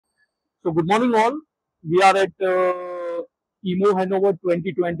So good morning all. We are at EMO Hannover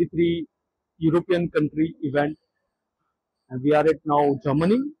 2023 European country event, and we are at now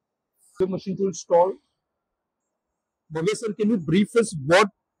Germany. The machine tool stall. Bhavya sir, can you brief us what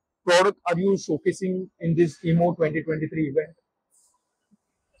product are you showcasing in this EMO 2023 event?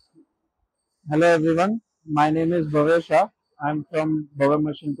 Hello everyone, my name is Bhavya. I'm from Bhavya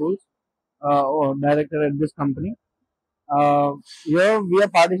Machine Tools, or director at this company. Uh, Here we are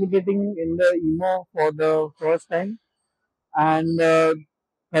participating in the EMO for the first time, and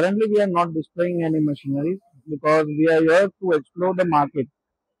currently we are not displaying any machineries because we are here to explore the market.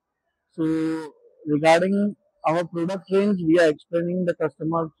 So regarding our product range, we are explaining the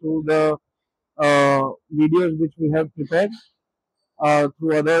customer through the videos which we have prepared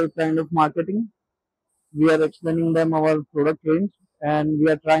through other kind of marketing. We are explaining them our product range and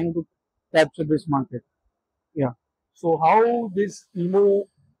we are trying to capture this market. Yeah. So how this EMO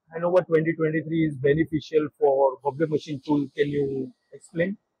Hannover 2023 is beneficial for Bhavya machine tool? Can you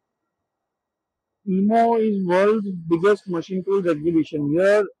explain? EMO is world's biggest machine tools exhibition.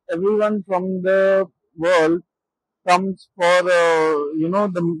 Here, everyone from the world comes for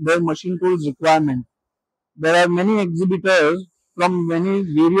their machine tools requirement. There are many exhibitors from many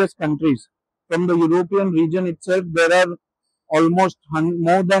various countries. From the European region itself, there are almost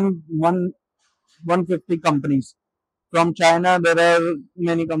more than 150 companies. From China, there are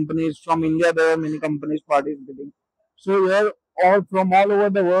many companies. From India, there are many companies participating. So here, all from all over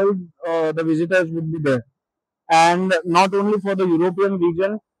the world, the visitors would be there, and not only for the European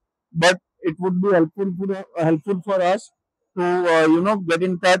region, but it would be helpful for us to get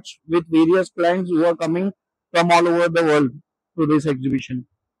in touch with various clients who are coming from all over the world to this exhibition.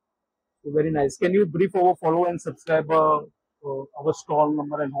 So very nice. Can you brief our follow and subscriber our stall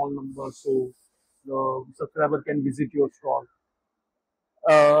number and hall number so the subscriber can visit your stall?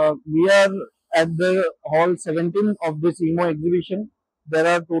 We are at the hall 17 of this EMO exhibition. There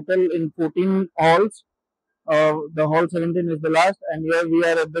are total in 14 halls. The hall 17 is the last, and here we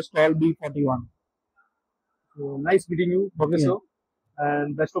are at the stall B41. So nice meeting you, Bhavya Yeah. sir,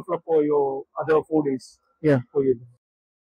 and best of luck for your other 4 days Yeah. for you.